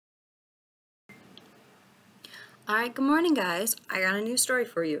Alright, good morning guys. I got a new story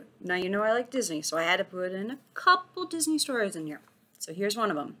for you. Now you know I like Disney, so I had to put in a couple Disney stories in here. So here's one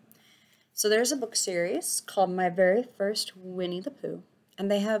of them. So there's a book series called My Very First Winnie the Pooh.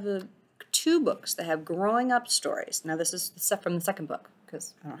 And they have two books. They have growing up stories. Now this is from the second book,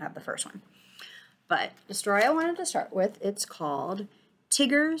 because I don't have the first one. But the story I wanted to start with, it's called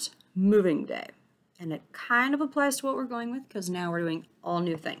Tigger's Moving Day. And it kind of applies to what we're going with, because now we're doing all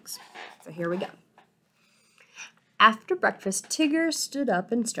new things. So here we go. After breakfast, Tigger stood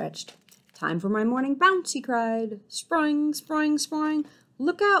up and stretched. "Time for my morning bounce," he cried. "Spring, spring, spring.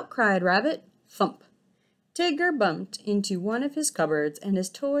 Look out," cried Rabbit. Thump. Tigger bumped into one of his cupboards, and his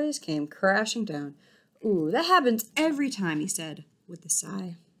toys came crashing down. "Ooh, that happens every time," he said, with a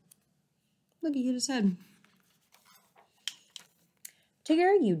sigh. Look, he hit his head.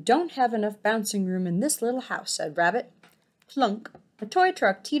 "Tigger, you don't have enough bouncing room in this little house," said Rabbit. Plunk. A toy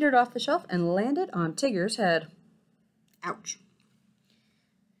truck teetered off the shelf and landed on Tigger's head. "Ouch,"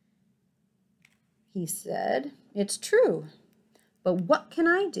 he said. "It's true. But what can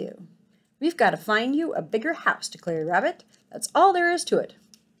I do?" "We've got to find you a bigger house," declared Rabbit. "That's all there is to it."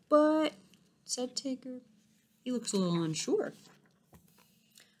 "But," said Tigger. He looks a little unsure.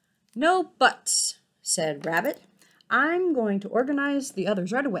 "No buts," said Rabbit. "I'm going to organize the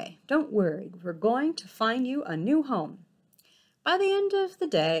others right away. Don't worry. We're going to find you a new home." By the end of the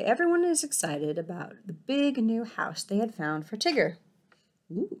day, everyone is excited about the big new house they had found for Tigger.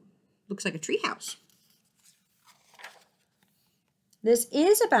 Ooh, looks like a tree house. "This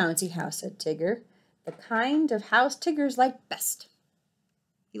is a bouncy house," said Tigger. "The kind of house Tiggers like best."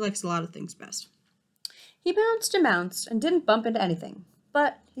 He likes a lot of things best. He bounced and didn't bump into anything.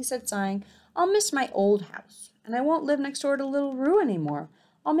 "But," he said, sighing, "I'll miss my old house, and I won't live next door to little Roo anymore.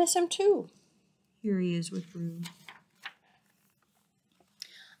 I'll miss him too." Here he is with Roo.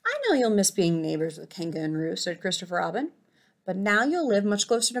 "I know you'll miss being neighbors with Kanga and Roo," said Christopher Robin. "But now you'll live much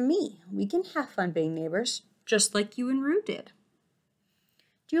closer to me. We can have fun being neighbors, just like you and Roo did."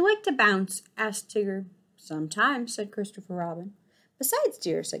 "Do you like to bounce?" asked Tigger. "Sometimes," said Christopher Robin. "Besides,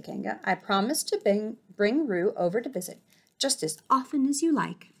 dear," said Kanga, "I promise to bring Roo over to visit, just as often as you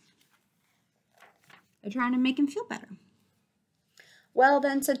like." They're trying to make him feel better. "Well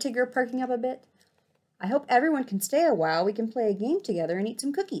then," said Tigger, perking up a bit, "I hope everyone can stay a while. We can play a game together and eat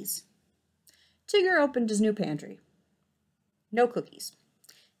some cookies." Tigger opened his new pantry. No cookies.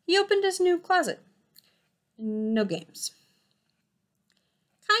 He opened his new closet. No games.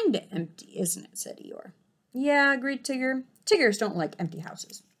 "Kinda empty, isn't it?" said Eeyore. "Yeah," agreed Tigger. "Tiggers don't like empty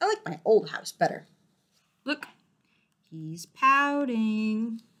houses. I like my old house better." Look, he's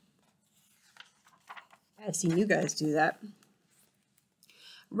pouting. I've seen you guys do that.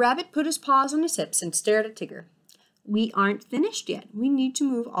 Rabbit put his paws on his hips and stared at Tigger. "We aren't finished yet. We need to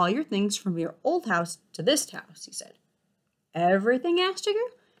move all your things from your old house to this house," he said. "Everything?" asked Tigger.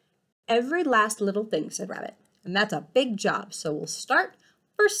 "Every last little thing," said Rabbit. "And that's a big job, so we'll start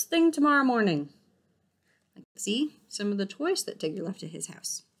first thing tomorrow morning." See some of the toys that Tigger left at his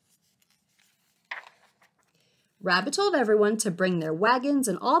house. Rabbit told everyone to bring their wagons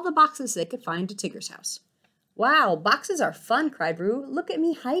and all the boxes they could find to Tigger's house. "Wow, boxes are fun," cried Roo. "Look at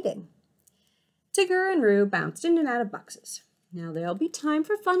me hiding." Tigger and Roo bounced in and out of boxes. "Now there'll be time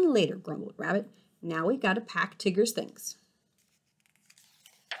for fun later," grumbled Rabbit. "Now we've got to pack Tigger's things."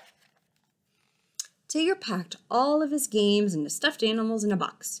 Tigger packed all of his games and his stuffed animals in a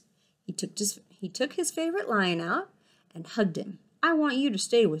box. He took his favorite lion out and hugged him. "I want you to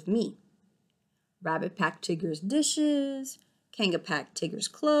stay with me." Rabbit packed Tigger's dishes. Kanga packed Tigger's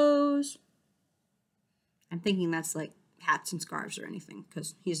clothes. I'm thinking that's like hats and scarves or anything,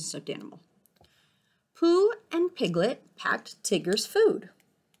 because he's a stuffed animal. Pooh and Piglet packed Tigger's food.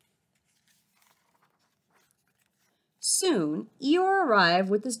 Soon, Eeyore arrived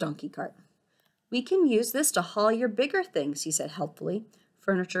with his donkey cart. "We can use this to haul your bigger things," he said helpfully,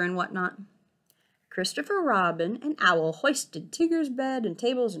 "furniture and whatnot." Christopher Robin and Owl hoisted Tigger's bed and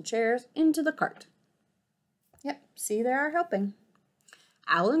tables and chairs into the cart. Yep, see, they are helping.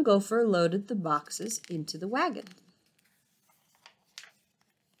 Owl and Gopher loaded the boxes into the wagon.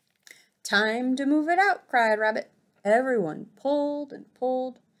 "Time to move it out," cried Rabbit. Everyone pulled and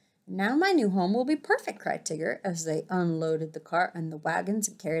pulled. "Now my new home will be perfect," cried Tigger as they unloaded the cart and the wagons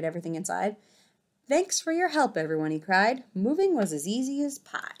and carried everything inside. "Thanks for your help, everyone," he cried. "Moving was as easy as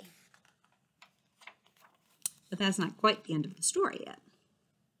pie." But that's not quite the end of the story yet.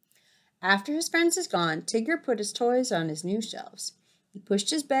 After his friends had gone, Tigger put his toys on his new shelves. He pushed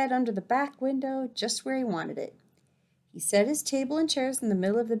his bed under the back window just where he wanted it. He set his table and chairs in the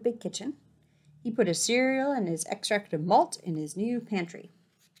middle of the big kitchen. He put his cereal and his extract of malt in his new pantry.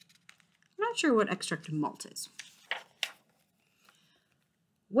 I'm not sure what extract of malt is.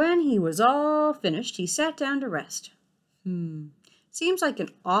 When he was all finished, he sat down to rest. Seems like an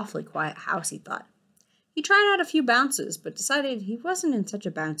awfully quiet house, he thought. He tried out a few bounces, but decided he wasn't in such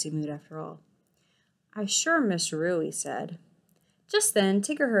a bouncy mood after all. I sure miss Roo, he said. Just then,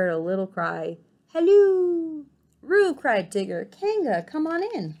 Tigger heard a little cry. Hello! Roo, cried Tigger. Kanga, come on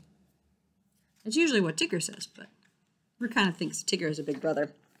in. That's usually what Tigger says, but Roo kind of thinks Tigger is a big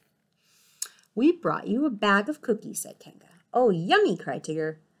brother. We brought you a bag of cookies, said Kanga. Oh, yummy, cried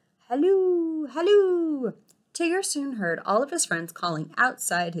Tigger. Halloo, halloo. Tigger soon heard all of his friends calling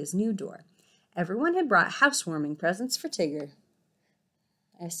outside his new door. Everyone had brought housewarming presents for Tigger.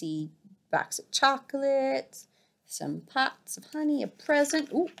 I see a box of chocolates, some pots of honey, a present,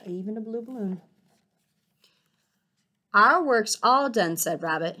 ooh, even a blue balloon. Our work's all done, said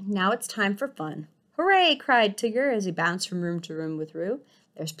Rabbit. Now it's time for fun. Hooray, cried Tigger as he bounced from room to room with Roo.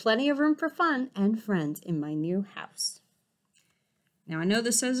 There's plenty of room for fun and friends in my new house. Now I know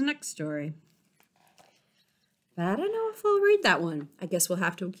this says next story, but I don't know if we'll read that one. I guess we'll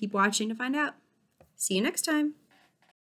have to keep watching to find out. See you next time.